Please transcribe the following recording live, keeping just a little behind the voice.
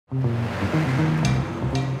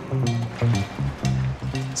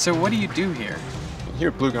So what do you do here? Here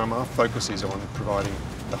at Blue Gum, our focus is on providing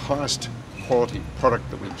the highest quality product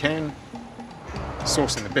that we can,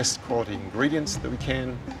 sourcing the best quality ingredients that we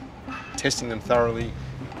can, testing them thoroughly,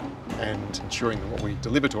 and ensuring that what we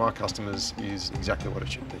deliver to our customers is exactly what it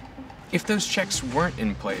should be. If those checks weren't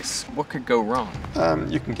in place, what could go wrong?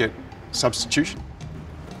 You can get substitution,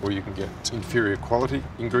 or you can get inferior quality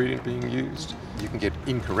ingredient being used. You can get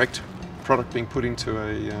incorrect product being put into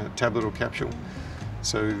a tablet or capsule.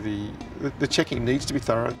 So the checking needs to be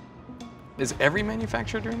thorough. Is every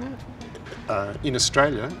manufacturer doing that? In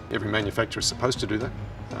Australia, every manufacturer is supposed to do that.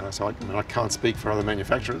 So I can't speak for other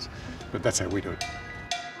manufacturers, but that's how we do it.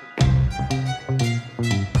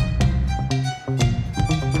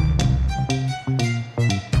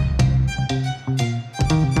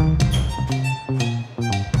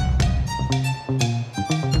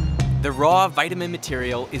 The raw vitamin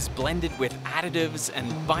material is blended with additives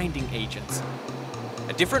and binding agents.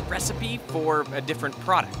 A different recipe for a different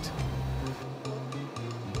product.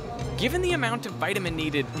 Given the amount of vitamin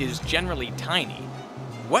needed is generally tiny,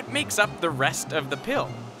 what makes up the rest of the pill?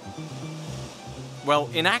 Well,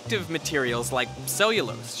 inactive materials like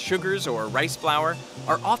cellulose, sugars, or rice flour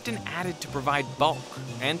are often added to provide bulk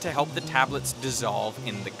and to help the tablets dissolve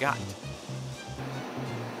in the gut.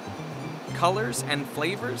 Colors and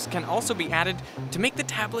flavors can also be added to make the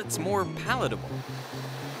tablets more palatable.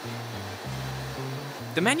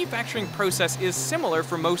 The manufacturing process is similar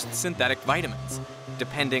for most synthetic vitamins,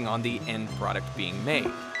 depending on the end product being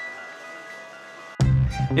made.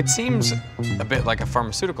 It seems a bit like a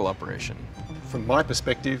pharmaceutical operation. From my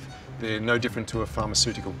perspective, they're no different to a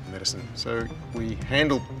pharmaceutical medicine. So we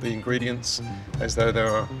handle the ingredients as though they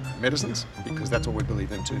are medicines, because that's what we believe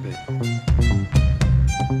them to be.